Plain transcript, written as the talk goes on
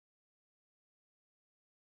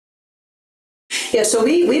Yeah, so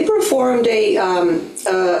we performed a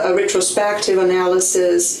retrospective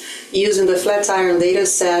analysis using the Flatiron data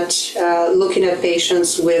set, looking at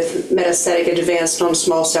patients with metastatic advanced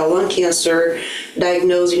non-small cell lung cancer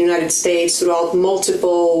diagnosed in the United States throughout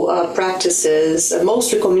multiple practices,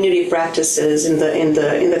 mostly community practices in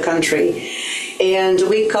the country. And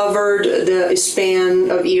we covered the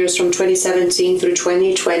span of years from 2017 through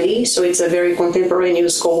 2020, so it's a very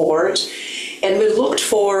contemporaneous cohort. And we looked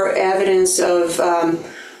for evidence of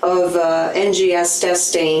NGS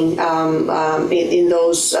testing in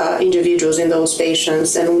those individuals, in those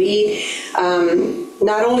patients. And we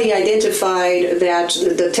not only identified that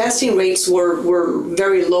the testing rates were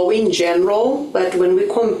very low in general, but when we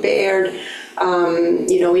compared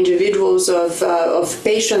individuals of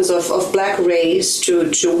patients of Black race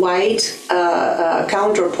to white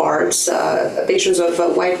counterparts, patients of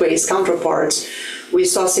white race counterparts, we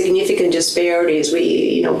saw significant disparities.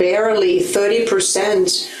 Barely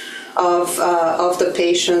 30% of the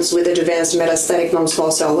patients with advanced metastatic non-small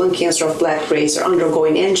cell lung cancer of Black race are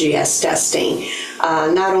undergoing NGS testing,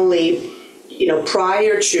 not only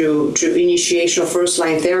prior to initiation of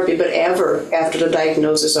first-line therapy, but ever after the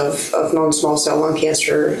diagnosis of non-small cell lung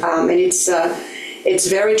cancer. And it's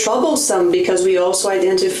very troublesome because we also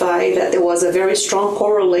identified that there was a very strong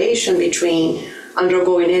correlation between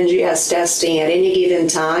undergoing NGS testing at any given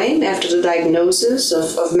time after the diagnosis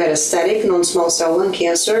of metastatic non-small cell lung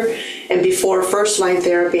cancer and before first-line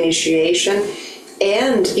therapy initiation,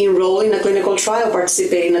 and enrolling in a clinical trial,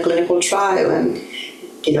 participating in a clinical trial. And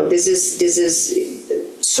this is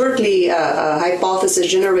certainly a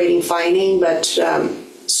hypothesis-generating finding, but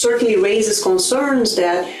certainly raises concerns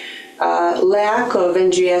that lack of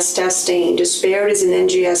NGS testing, disparities in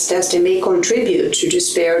NGS testing may contribute to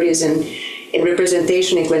disparities in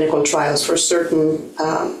representation in clinical trials for certain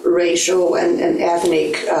racial and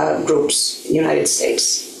ethnic groups in the United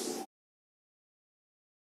States.